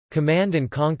Command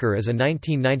 & Conquer is a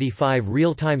 1995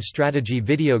 real-time strategy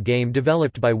video game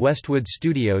developed by Westwood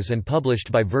Studios and published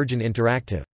by Virgin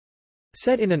Interactive.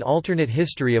 Set in an alternate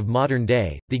history of modern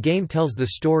day, the game tells the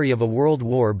story of a world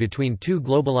war between two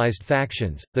globalized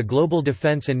factions, the Global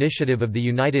Defense Initiative of the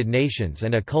United Nations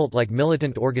and a cult-like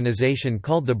militant organization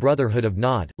called the Brotherhood of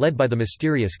Nod, led by the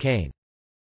mysterious Kane.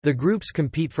 The groups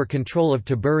compete for control of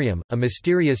tiberium, a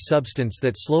mysterious substance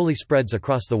that slowly spreads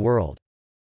across the world.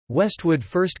 Westwood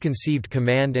first conceived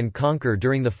Command & Conquer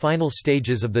during the final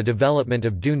stages of the development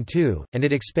of Dune 2, and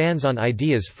it expands on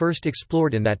ideas first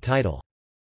explored in that title.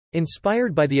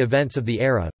 Inspired by the events of the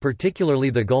era, particularly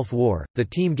the Gulf War, the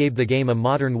team gave the game a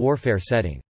modern warfare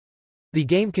setting. The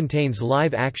game contains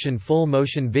live-action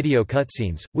full-motion video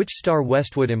cutscenes, which star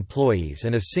Westwood employees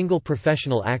and a single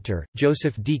professional actor,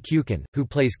 Joseph D. Kukin, who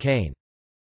plays Kane.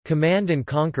 Command &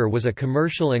 Conquer was a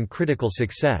commercial and critical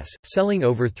success, selling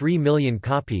over 3 million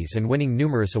copies and winning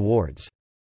numerous awards.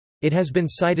 It has been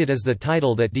cited as the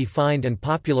title that defined and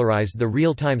popularized the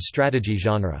real-time strategy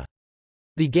genre.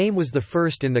 The game was the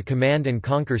first in the Command &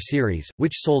 Conquer series,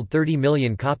 which sold 30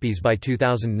 million copies by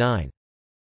 2009.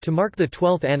 To mark the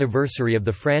 12th anniversary of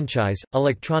the franchise,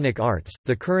 Electronic Arts,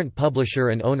 the current publisher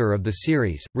and owner of the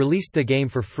series, released the game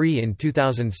for free in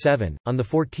 2007. On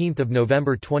 14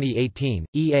 November 2018,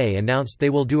 EA announced they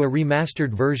will do a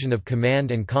remastered version of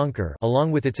Command & Conquer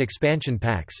along with its expansion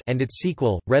packs and its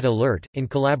sequel, Red Alert, in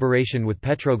collaboration with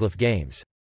Petroglyph Games.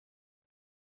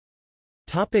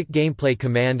 Gameplay.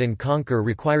 Command & Conquer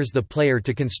requires the player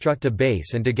to construct a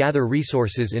base and to gather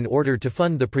resources in order to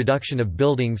fund the production of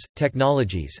buildings,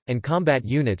 technologies, and combat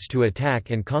units to attack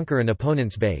and conquer an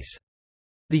opponent's base.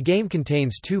 The game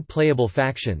contains two playable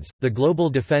factions, the Global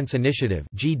Defense Initiative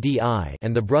 (GDI)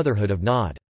 and the Brotherhood of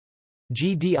Nod.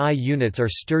 GDI units are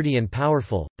sturdy and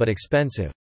powerful, but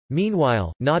expensive.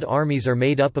 Meanwhile, Nod armies are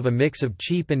made up of a mix of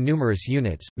cheap and numerous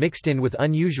units, mixed in with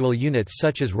unusual units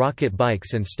such as rocket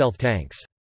bikes and stealth tanks.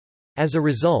 As a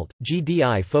result,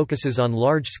 GDI focuses on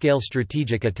large-scale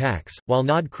strategic attacks, while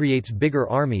Nod creates bigger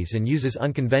armies and uses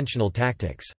unconventional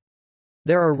tactics.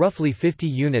 There are roughly 50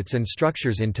 units and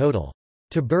structures in total.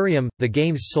 Tiberium, the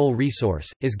game's sole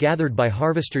resource, is gathered by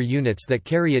harvester units that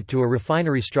carry it to a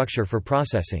refinery structure for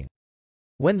processing.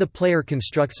 When the player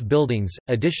constructs buildings,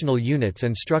 additional units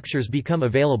and structures become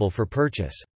available for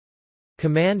purchase.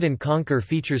 Command & Conquer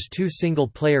features two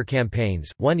single-player campaigns,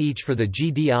 one each for the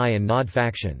GDI and Nod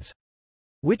factions.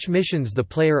 Which missions the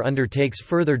player undertakes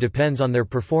further depends on their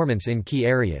performance in key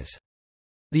areas.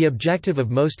 The objective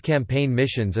of most campaign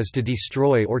missions is to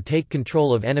destroy or take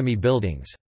control of enemy buildings.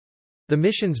 The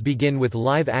missions begin with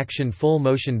live-action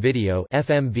full-motion video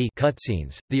 (FMV)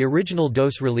 cutscenes. The original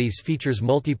DOS release features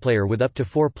multiplayer with up to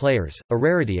 4 players, a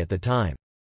rarity at the time.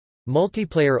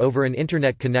 Multiplayer over an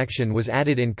internet connection was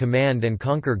added in Command &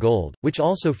 Conquer Gold, which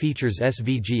also features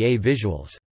SVGA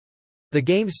visuals. The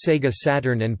game's Sega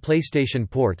Saturn and PlayStation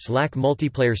ports lack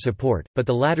multiplayer support, but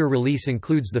the latter release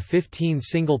includes the 15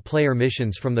 single-player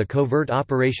missions from the Covert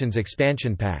Operations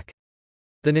expansion pack.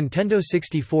 The Nintendo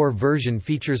 64 version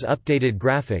features updated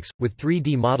graphics, with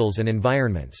 3D models and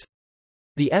environments.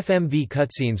 The FMV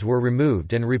cutscenes were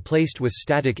removed and replaced with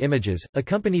static images,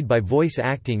 accompanied by voice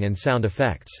acting and sound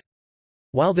effects.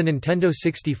 While the Nintendo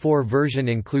 64 version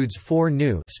includes 4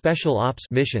 new Special Ops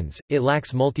missions, it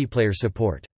lacks multiplayer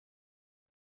support.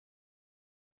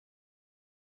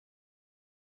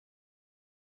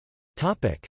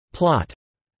 Plot.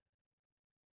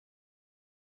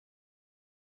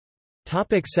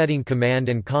 Setting. Command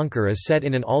 & Conquer is set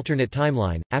in an alternate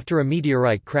timeline, after a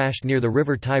meteorite crashed near the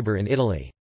river Tiber in Italy.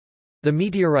 The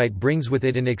meteorite brings with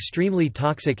it an extremely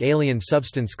toxic alien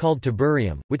substance called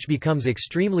tiberium, which becomes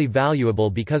extremely valuable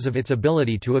because of its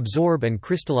ability to absorb and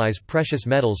crystallize precious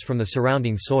metals from the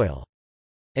surrounding soil.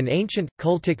 An ancient,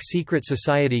 cultic secret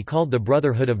society called the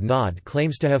Brotherhood of Nod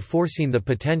claims to have foreseen the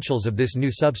potentials of this new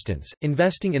substance,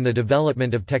 investing in the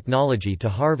development of technology to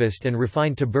harvest and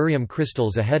refine tiberium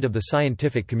crystals ahead of the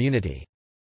scientific community.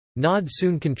 Nod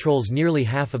soon controls nearly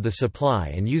half of the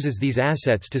supply and uses these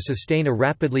assets to sustain a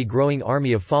rapidly growing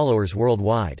army of followers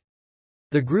worldwide.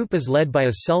 The group is led by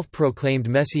a self-proclaimed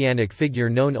messianic figure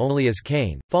known only as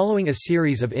Kane, following a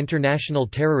series of international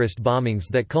terrorist bombings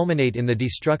that culminate in the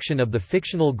destruction of the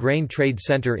fictional grain trade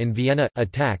center in Vienna,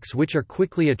 attacks which are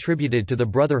quickly attributed to the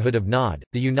Brotherhood of Nod.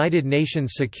 The United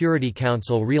Nations Security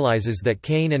Council realizes that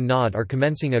Kane and Nod are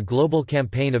commencing a global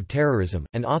campaign of terrorism,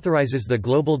 and authorizes the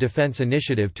Global Defense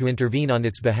Initiative to intervene on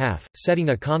its behalf, setting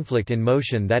a conflict in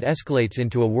motion that escalates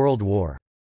into a world war.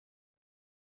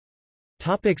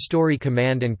 Story.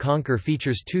 Command & Conquer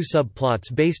features two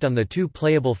subplots based on the two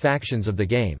playable factions of the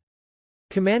game.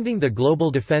 Commanding the Global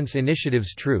Defense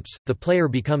Initiative's troops, the player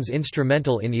becomes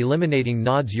instrumental in eliminating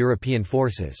Nod's European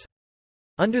forces.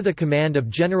 Under the command of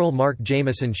General Mark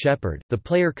Jameson Shepard, the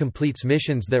player completes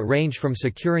missions that range from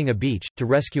securing a beach, to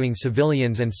rescuing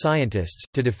civilians and scientists,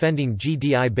 to defending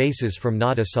GDI bases from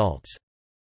Nod assaults.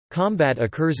 Combat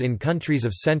occurs in countries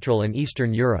of Central and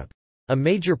Eastern Europe. A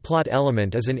major plot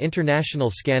element is an international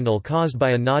scandal caused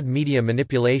by a Nod media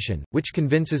manipulation, which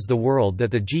convinces the world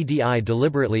that the GDI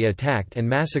deliberately attacked and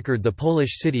massacred the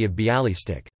Polish city of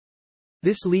Białystok.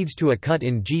 This leads to a cut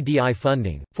in GDI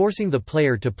funding, forcing the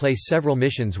player to play several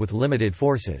missions with limited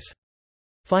forces.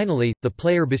 Finally, the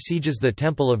player besieges the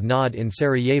Temple of Nod in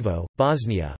Sarajevo,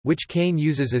 Bosnia, which Kane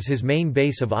uses as his main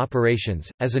base of operations.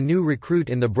 As a new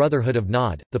recruit in the Brotherhood of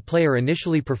Nod, the player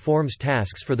initially performs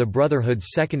tasks for the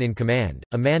Brotherhood's second-in-command,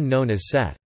 a man known as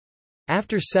Seth.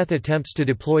 After Seth attempts to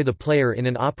deploy the player in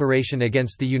an operation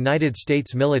against the United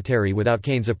States military without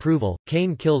Kane's approval,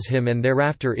 Kane kills him and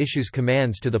thereafter issues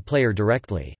commands to the player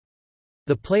directly.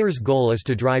 The player's goal is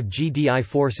to drive GDI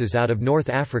forces out of North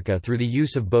Africa through the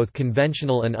use of both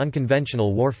conventional and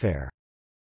unconventional warfare.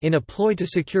 In a ploy to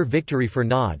secure victory for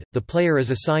Nod, the player is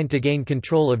assigned to gain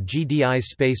control of GDI's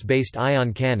space-based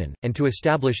ion cannon, and to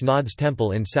establish Nod's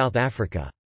temple in South Africa.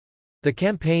 The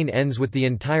campaign ends with the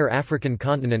entire African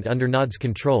continent under Nod's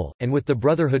control, and with the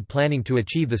Brotherhood planning to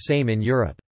achieve the same in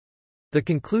Europe. The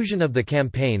conclusion of the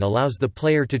campaign allows the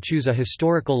player to choose a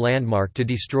historical landmark to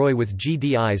destroy with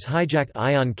GDI's hijacked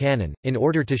ion cannon, in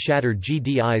order to shatter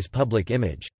GDI's public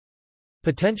image.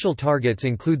 Potential targets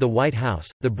include the White House,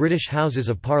 the British Houses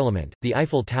of Parliament, the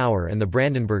Eiffel Tower and the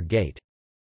Brandenburg Gate.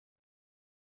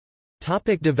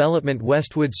 Development.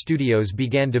 Westwood Studios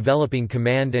began developing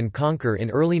Command & Conquer in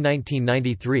early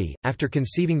 1993, after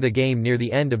conceiving the game near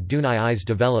the end of Dune II's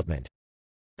development.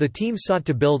 The team sought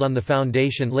to build on the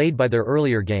foundation laid by their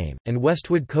earlier game, and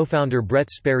Westwood co-founder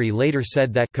Brett Sperry later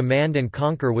said that Command &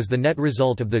 Conquer was the net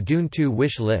result of the Dune 2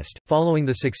 wish list. Following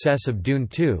the success of Dune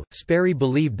 2, Sperry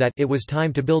believed that it was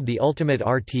time to build the ultimate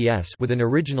RTS with an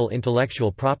original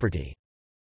intellectual property.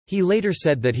 He later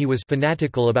said that he was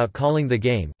fanatical about calling the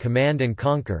game Command &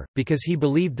 Conquer, because he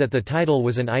believed that the title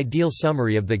was an ideal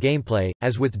summary of the gameplay.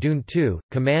 As with Dune 2,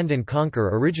 Command & Conquer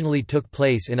originally took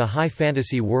place in a high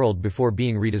fantasy world before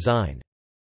being redesigned.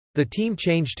 The team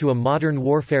changed to a modern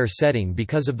warfare setting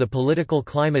because of the political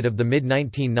climate of the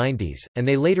mid-1990s, and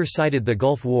they later cited the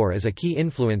Gulf War as a key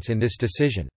influence in this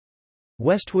decision.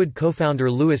 Westwood co-founder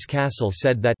Lewis Castle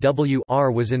said that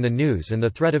WR was in the news and the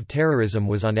threat of terrorism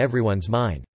was on everyone's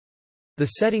mind. The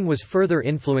setting was further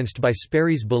influenced by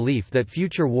Sperry's belief that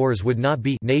future wars would not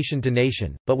be nation to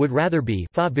nation, but would rather be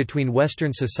fought between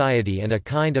Western society and a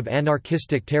kind of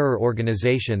anarchistic terror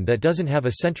organization that doesn't have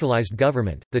a centralized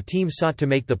government. The team sought to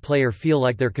make the player feel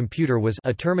like their computer was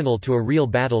a terminal to a real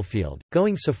battlefield,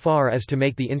 going so far as to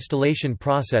make the installation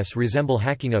process resemble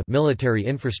hacking a military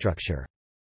infrastructure.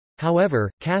 However,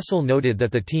 Castle noted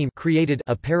that the team created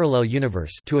a parallel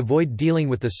universe to avoid dealing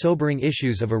with the sobering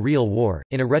issues of a real war.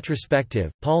 In a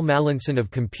retrospective, Paul Mallinson of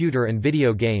Computer and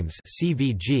Video Games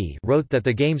 (CVG) wrote that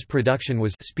the game's production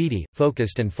was speedy,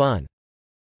 focused and fun.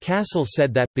 Castle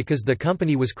said that, because the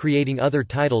company was creating other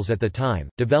titles at the time,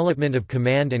 development of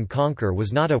Command & Conquer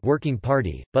was not a working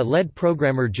party, but lead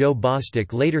programmer Joe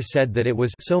Bostic later said that it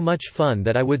was so much fun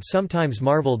that I would sometimes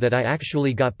marvel that I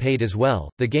actually got paid as well.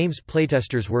 The game's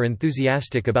playtesters were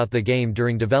enthusiastic about the game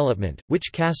during development,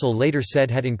 which Castle later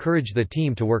said had encouraged the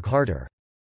team to work harder.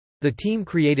 The team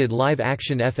created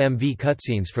live-action FMV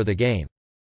cutscenes for the game.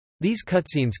 These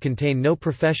cutscenes contain no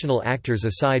professional actors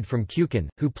aside from Kukin,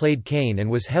 who played Kane and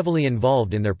was heavily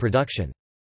involved in their production.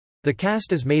 The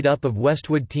cast is made up of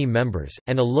Westwood team members,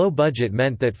 and a low budget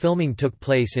meant that filming took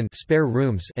place in spare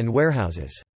rooms and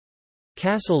warehouses.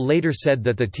 Castle later said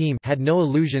that the team had no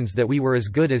illusions that we were as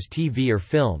good as TV or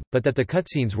film, but that the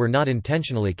cutscenes were not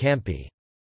intentionally campy.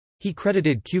 He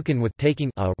credited Kukin with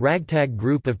taking a ragtag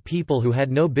group of people who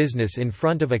had no business in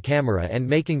front of a camera and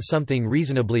making something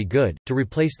reasonably good. To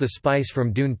replace the spice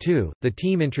from Dune 2, the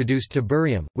team introduced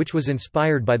Tiberium, which was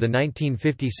inspired by the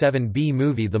 1957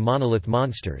 B-movie The Monolith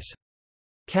Monsters.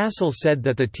 Castle said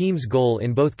that the team's goal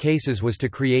in both cases was to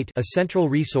create a central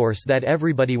resource that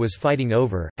everybody was fighting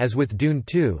over. As with Dune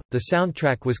 2, the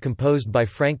soundtrack was composed by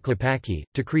Frank Klepacki.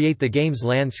 To create the game's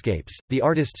landscapes, the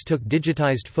artists took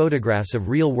digitized photographs of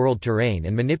real-world terrain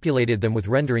and manipulated them with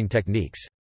rendering techniques.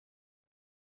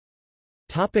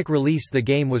 Release. The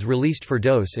game was released for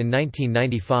DOS in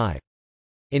 1995.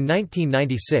 In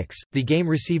 1996, the game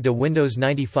received a Windows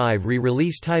 95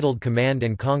 re-release titled Command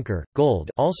 & Conquer: Gold,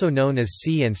 also known as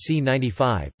C and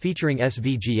C95, featuring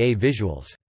SVGA visuals.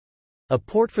 A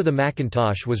port for the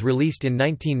Macintosh was released in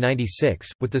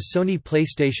 1996, with the Sony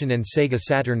PlayStation and Sega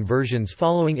Saturn versions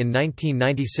following in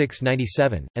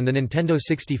 1996–97, and the Nintendo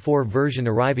 64 version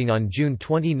arriving on June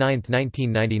 29,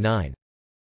 1999.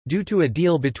 Due to a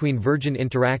deal between Virgin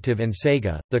Interactive and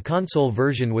Sega, the console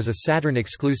version was a Saturn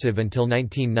exclusive until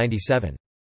 1997.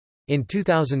 In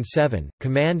 2007,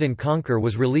 Command & Conquer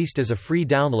was released as a free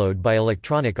download by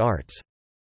Electronic Arts.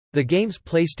 The game's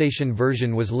PlayStation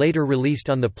version was later released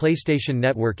on the PlayStation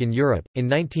Network in Europe. In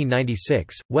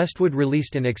 1996, Westwood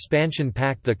released an expansion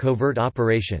pack, The Covert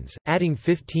Operations, adding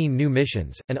 15 new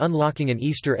missions, and unlocking an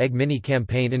Easter egg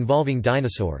mini-campaign involving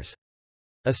dinosaurs.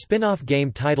 A spin-off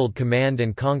game titled Command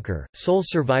 & Conquer: Sole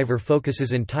Survivor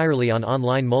focuses entirely on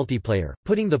online multiplayer,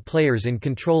 putting the players in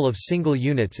control of single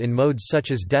units in modes such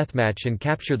as Deathmatch and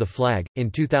Capture the Flag. In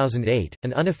 2008,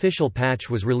 an unofficial patch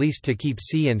was released to keep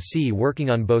C&C working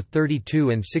on both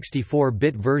 32 and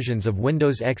 64-bit versions of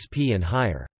Windows XP and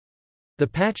higher. The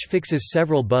patch fixes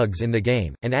several bugs in the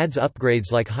game, and adds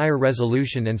upgrades like higher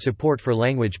resolution and support for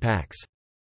language packs.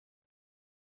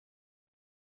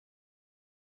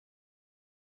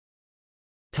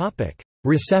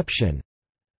 Reception.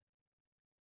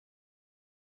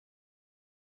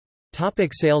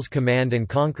 Sales. Command &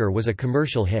 Conquer was a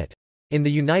commercial hit. In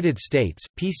the United States,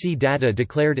 PC Data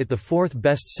declared it the fourth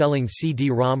best-selling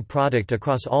CD-ROM product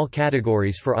across all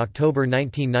categories for October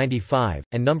 1995,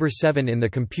 and number 7 in the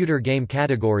computer game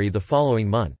category the following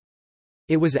month.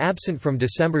 It was absent from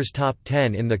December's top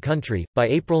 10 in the country. By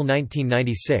April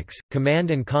 1996,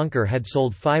 Command & Conquer had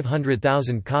sold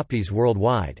 500,000 copies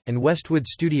worldwide, and Westwood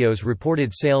Studios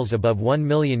reported sales above 1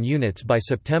 million units by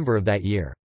September of that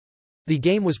year. The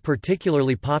game was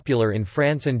particularly popular in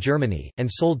France and Germany, and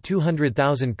sold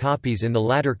 200,000 copies in the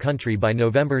latter country by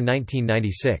November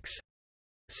 1996.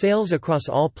 Sales across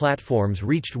all platforms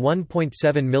reached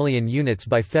 1.7 million units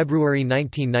by February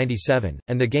 1997,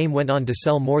 and the game went on to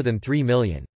sell more than 3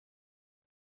 million.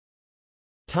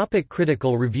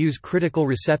 Critical reviews. Critical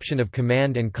reception of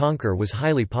Command & Conquer was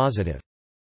highly positive.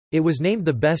 It was named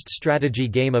the best strategy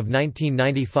game of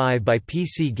 1995 by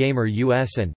PC Gamer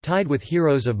US and, tied with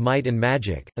Heroes of Might and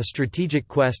Magic, A Strategic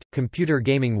Quest, Computer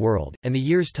Gaming World, and the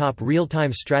year's top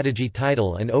real-time strategy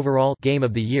title and overall Game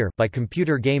of the Year by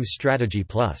Computer Games Strategy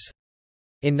Plus.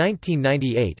 In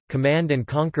 1998, Command &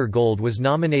 Conquer Gold was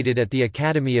nominated at the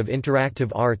Academy of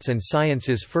Interactive Arts and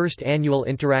Sciences' first annual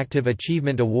Interactive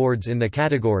Achievement Awards in the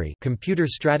category Computer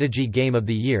Strategy Game of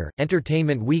the Year.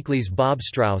 Entertainment Weekly's Bob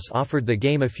Strauss offered the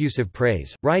game effusive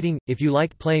praise, writing, "If you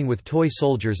liked playing with toy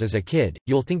soldiers as a kid,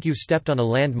 you'll think you've stepped on a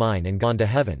landmine and gone to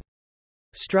heaven."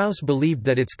 Strauss believed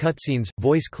that its cutscenes,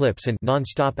 voice clips and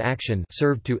non-stop action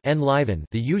served to enliven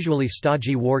the usually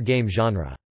stodgy war game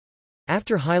genre.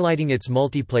 After highlighting its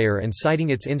multiplayer and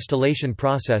citing its installation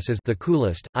process as the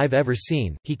coolest I've ever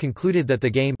seen, he concluded that the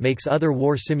game makes other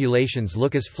war simulations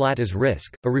look as flat as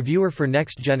Risk. A reviewer for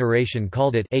Next Generation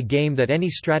called it a game that any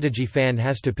strategy fan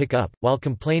has to pick up. While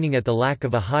complaining at the lack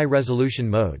of a high-resolution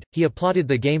mode, he applauded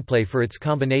the gameplay for its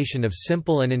combination of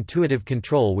simple and intuitive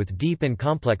control with deep and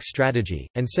complex strategy,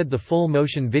 and said the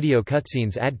full-motion video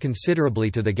cutscenes add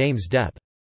considerably to the game's depth.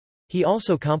 He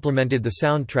also complimented the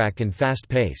soundtrack and fast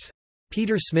pace.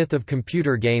 Peter Smith of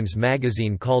Computer Games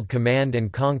magazine called Command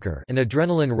 & Conquer an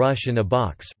adrenaline rush in a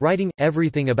box, writing,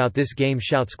 "Everything about this game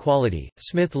shouts quality."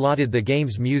 Smith lauded the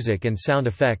game's music and sound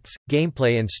effects,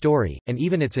 gameplay and story, and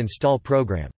even its install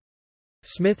program.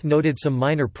 Smith noted some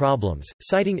minor problems,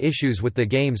 citing issues with the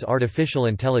game's artificial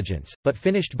intelligence, but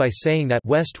finished by saying that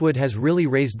Westwood has really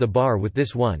raised the bar with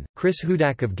this one. Chris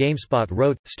Hudak of GameSpot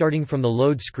wrote, "Starting from the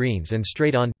load screens and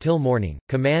straight on till morning,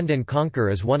 Command & Conquer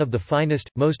is one of the finest,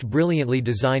 most brilliantly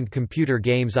designed computer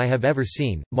games I have ever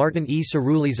seen." Martin E.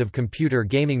 Cerullis of Computer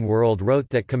Gaming World wrote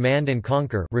that Command &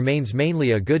 Conquer remains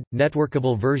mainly a good,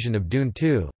 networkable version of Dune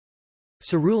 2.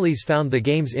 Cerullis found the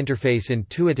game's interface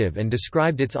intuitive and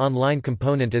described its online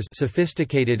component as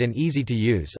sophisticated and easy to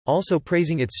use, also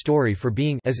praising its story for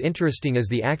being as interesting as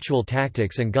the actual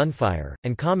tactics and gunfire,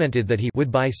 and commented that he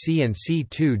would buy C&C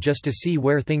 2 just to see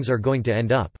where things are going to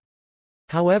end up.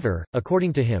 However,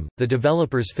 according to him, the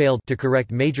developers failed to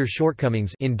correct major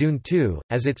shortcomings in Dune 2,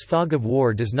 as its fog of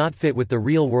war does not fit with the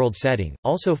real-world setting,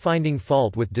 also finding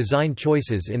fault with design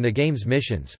choices in the game's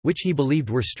missions, which he believed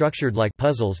were structured like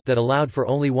puzzles that allowed for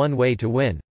only one way to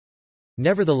win.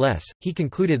 Nevertheless, he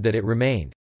concluded that it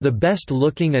remained the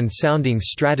best-looking and sounding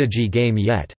strategy game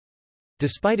yet,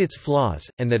 despite its flaws,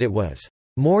 and that it was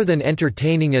more than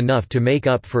entertaining enough to make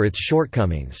up for its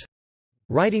shortcomings.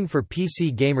 Writing for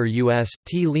PC Gamer US,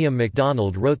 T. Liam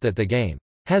MacDonald wrote that the game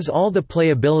has all the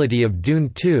playability of Dune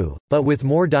 2, but with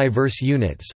more diverse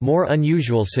units, more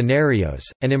unusual scenarios,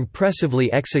 and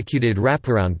impressively executed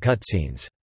wraparound cutscenes."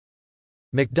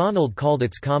 MacDonald called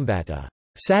its combat a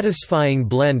 "satisfying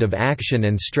blend of action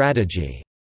and strategy,"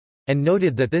 and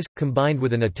noted that this, combined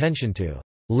with an attention to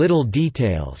 "little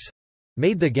details,"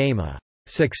 made the game a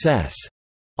 "success,"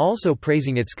 also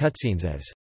praising its cutscenes as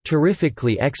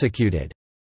 "terrifically executed,"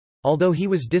 although he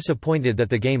was disappointed that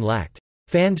the game lacked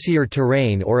 "fancier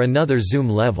terrain or another zoom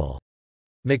level."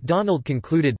 MacDonald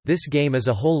concluded, "This game is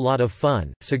a whole lot of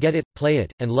fun, so get it, play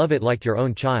it, and love it like your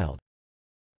own child."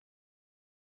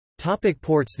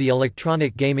 Ports. The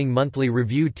Electronic Gaming Monthly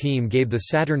Review team gave the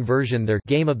Saturn version their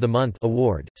Game of the Month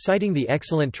award, citing the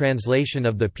excellent translation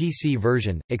of the PC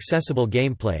version, accessible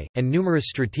gameplay, and numerous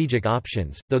strategic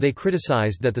options, though they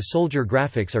criticized that the soldier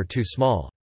graphics are too small.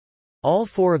 All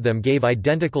four of them gave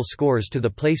identical scores to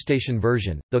the PlayStation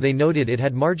version, though they noted it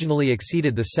had marginally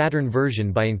exceeded the Saturn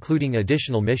version by including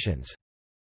additional missions.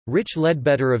 Rich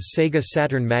Ledbetter of Sega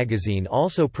Saturn magazine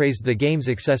also praised the game's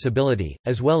accessibility,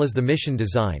 as well as the mission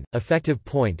design, effective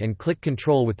point-and-click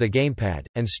control with the gamepad,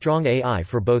 and strong AI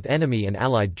for both enemy and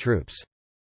allied troops.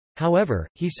 However,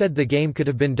 he said the game could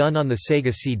have been done on the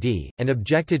Sega CD, and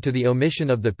objected to the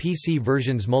omission of the PC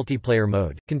version's multiplayer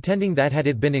mode, contending that had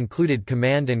it been included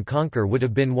Command & Conquer would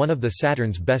have been one of the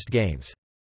Saturn's best games.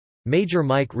 Major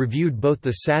Mike reviewed both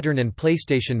the Saturn and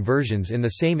PlayStation versions in the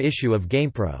same issue of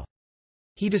GamePro.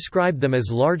 He described them as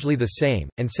largely the same,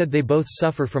 and said they both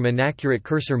suffer from inaccurate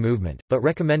cursor movement, but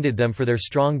recommended them for their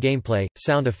strong gameplay,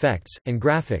 sound effects, and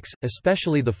graphics,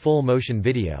 especially the full motion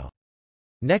video.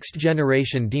 Next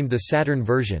Generation deemed the Saturn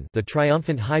version the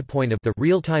triumphant high point of the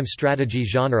real-time strategy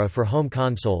genre for home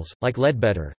consoles. Like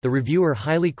Ledbetter, the reviewer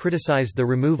highly criticized the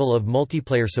removal of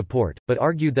multiplayer support, but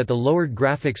argued that the lowered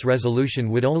graphics resolution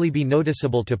would only be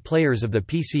noticeable to players of the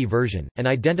PC version, and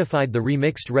identified the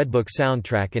remixed Redbook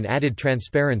soundtrack and added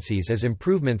transparencies as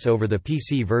improvements over the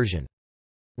PC version.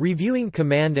 Reviewing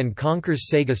Command & Conquer's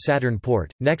Sega Saturn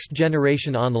port, Next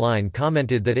Generation Online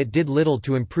commented that it did little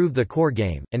to improve the core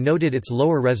game, and noted its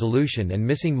lower resolution and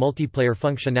missing multiplayer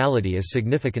functionality as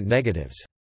significant negatives.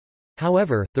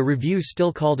 However, the review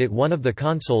still called it one of the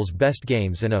console's best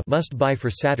games and a must-buy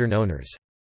for Saturn owners.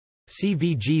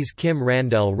 CVG's Kim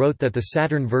Randell wrote that the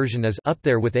Saturn version is up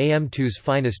there with AM2's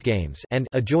finest games and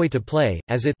a joy to play,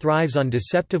 as it thrives on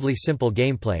deceptively simple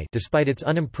gameplay despite its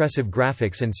unimpressive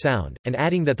graphics and sound, and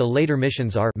adding that the later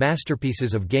missions are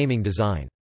masterpieces of gaming design.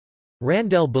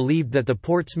 Randell believed that the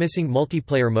port's missing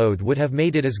multiplayer mode would have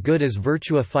made it as good as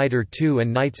Virtua Fighter 2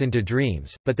 and Nights into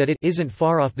Dreams, but that it isn't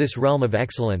far off this realm of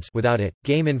excellence without it.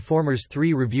 Game Informer's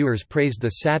 3 reviewers praised the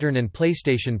Saturn and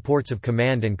PlayStation ports of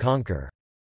Command & Conquer.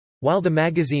 While the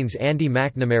magazine's Andy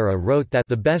McNamara wrote that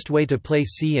the best way to play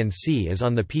C&C is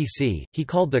on the PC, he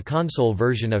called the console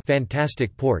version a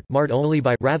fantastic port marred only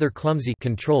by rather clumsy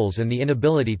controls and the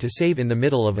inability to save in the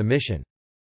middle of a mission.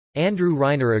 Andrew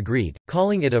Reiner agreed,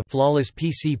 calling it a flawless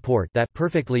PC port that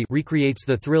perfectly recreates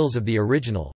the thrills of the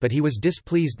original, but he was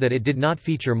displeased that it did not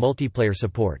feature multiplayer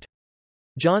support.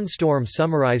 John Storm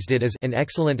summarized it as an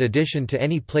excellent addition to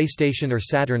any PlayStation or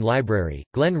Saturn library.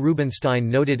 Glenn Rubinstein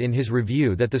noted in his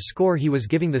review that the score he was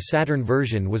giving the Saturn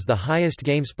version was the highest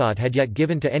GameSpot had yet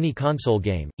given to any console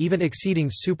game, even exceeding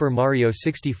Super Mario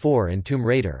 64 and Tomb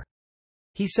Raider.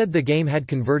 He said the game had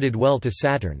converted well to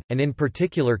Saturn, and in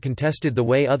particular contested the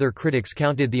way other critics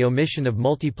counted the omission of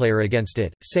multiplayer against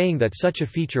it, saying that such a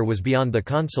feature was beyond the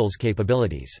console's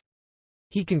capabilities.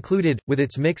 He concluded, with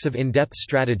its mix of in-depth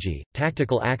strategy,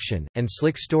 tactical action, and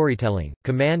slick storytelling,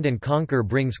 Command & Conquer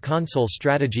brings console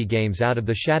strategy games out of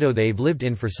the shadow they've lived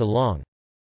in for so long.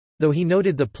 Though he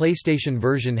noted the PlayStation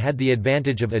version had the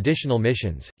advantage of additional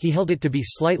missions, he held it to be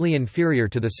slightly inferior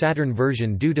to the Saturn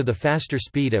version due to the faster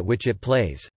speed at which it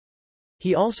plays.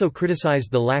 He also criticized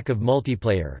the lack of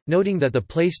multiplayer, noting that the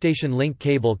PlayStation Link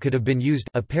cable could have been used,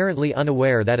 apparently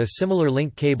unaware that a similar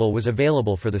link cable was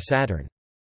available for the Saturn.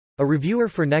 A reviewer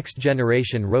for Next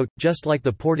Generation wrote, just like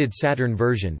the ported Saturn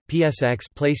version, PSX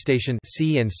PlayStation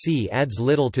C&C adds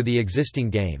little to the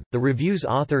existing game. The review's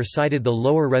author cited the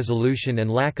lower resolution and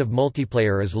lack of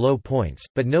multiplayer as low points,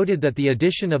 but noted that the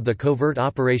addition of the covert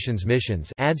operations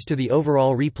missions adds to the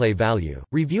overall replay value.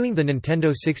 Reviewing the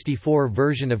Nintendo 64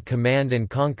 version of Command &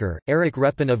 Conquer, Eric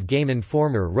Reppin of Game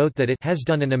Informer wrote that it has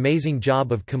done an amazing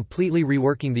job of completely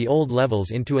reworking the old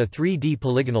levels into a 3D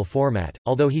polygonal format.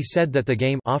 Although he said that the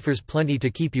game offers plenty to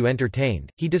keep you entertained,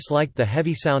 he disliked the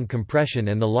heavy sound compression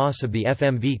and the loss of the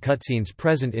FMV cutscenes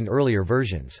present in earlier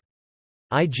versions.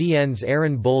 IGN's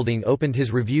Aaron Boulding opened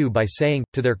his review by saying,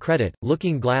 to their credit,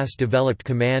 Looking Glass developed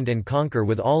Command & Conquer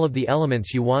with all of the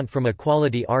elements you want from a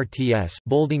quality RTS.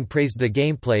 Boulding praised the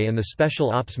gameplay and the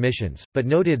special ops missions, but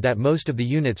noted that most of the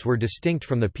units were distinct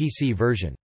from the PC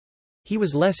version. He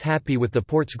was less happy with the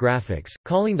port's graphics,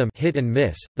 calling them hit and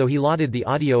miss, though he lauded the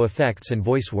audio effects and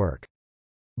voice work.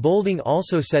 Boulding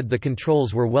also said the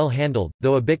controls were well handled,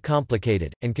 though a bit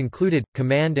complicated, and concluded,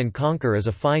 Command & Conquer is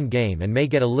a fine game and may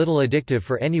get a little addictive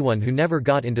for anyone who never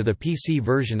got into the PC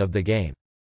version of the game.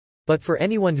 But for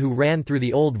anyone who ran through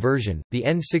the old version, the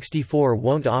N64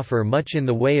 won't offer much in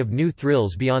the way of new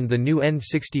thrills beyond the new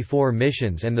N64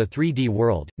 missions and the 3D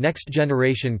world. Next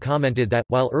Generation commented that,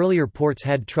 while earlier ports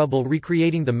had trouble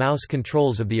recreating the mouse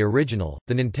controls of the original,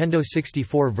 the Nintendo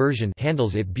 64 version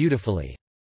handles it beautifully.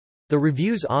 The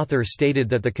review's author stated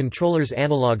that the controller's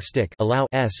analog stick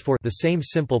allows for the same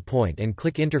simple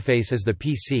point-and-click interface as the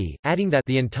PC, adding that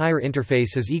the entire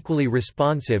interface is equally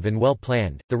responsive and well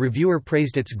planned. The reviewer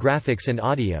praised its graphics and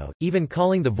audio, even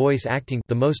calling the voice acting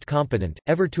the most competent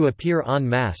ever to appear en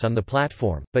masse on the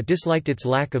platform, but disliked its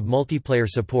lack of multiplayer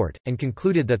support, and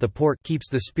concluded that the port keeps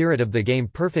the spirit of the game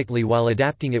perfectly while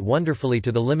adapting it wonderfully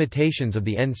to the limitations of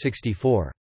the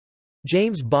N64.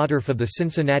 James Bodorf of the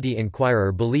Cincinnati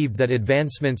Enquirer believed that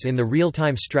advancements in the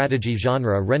real-time strategy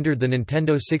genre rendered the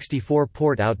Nintendo 64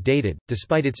 port outdated,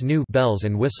 despite its new bells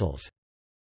and whistles.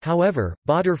 However,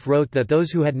 Bodorf wrote that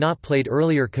those who had not played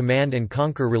earlier Command &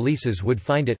 Conquer releases would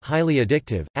find it highly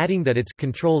addictive, adding that its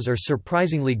controls are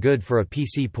surprisingly good for a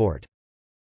PC port.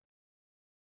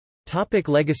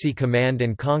 Legacy Command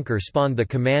 & Conquer spawned the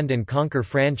Command & Conquer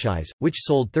franchise, which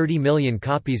sold 30 million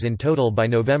copies in total by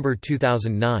November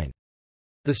 2009.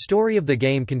 The story of the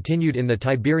game continued in the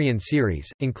Tiberian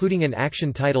series, including an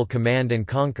action title Command &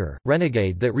 Conquer: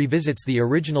 Renegade that revisits the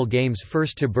original game's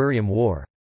first Tiberium War.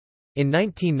 In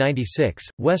 1996,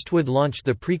 Westwood launched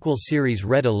the prequel series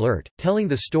Red Alert, telling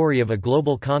the story of a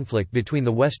global conflict between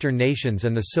the Western nations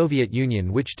and the Soviet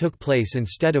Union which took place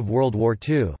instead of World War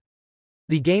II.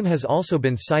 The game has also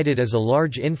been cited as a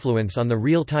large influence on the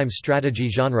real-time strategy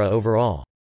genre overall.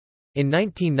 In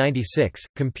 1996,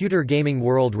 Computer Gaming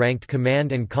World ranked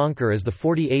Command & Conquer as the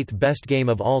 48th best game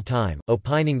of all time,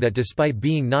 opining that despite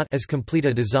being not as complete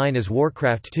a design as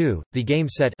Warcraft II, the game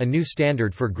set a new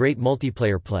standard for great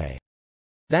multiplayer play.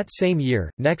 That same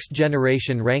year, Next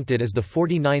Generation ranked it as the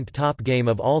 49th top game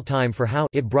of all time for how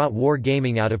it brought war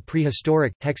gaming out of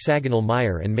prehistoric, hexagonal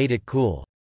mire and made it cool.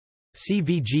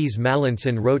 CVG's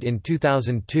Mallinson wrote in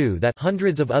 2002 that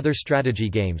hundreds of other strategy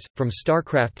games, from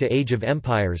StarCraft to Age of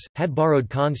Empires, had borrowed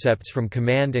concepts from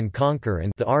Command & Conquer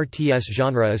and the RTS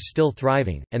genre is still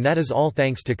thriving, and that is all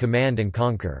thanks to Command &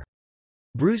 Conquer.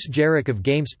 Bruce Jarrick of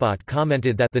GameSpot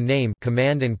commented that the name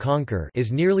Command & Conquer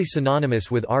is nearly synonymous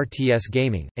with RTS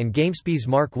gaming, and GameSpy's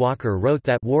Mark Walker wrote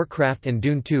that Warcraft and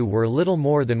Dune 2 were little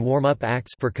more than warm-up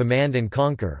acts for Command &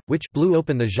 Conquer, which blew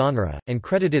open the genre, and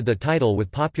credited the title with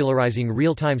popularizing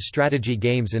real-time strategy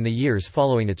games in the years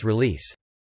following its release.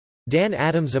 Dan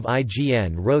Adams of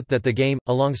IGN wrote that the game,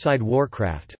 alongside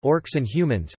Warcraft, Orcs and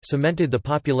Humans, cemented the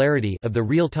popularity of the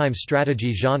real-time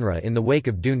strategy genre in the wake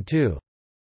of Dune 2.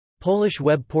 Polish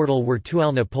web portal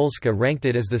Wirtualna Polska ranked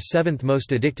it as the 7th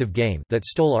most addictive game that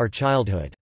stole our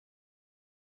childhood.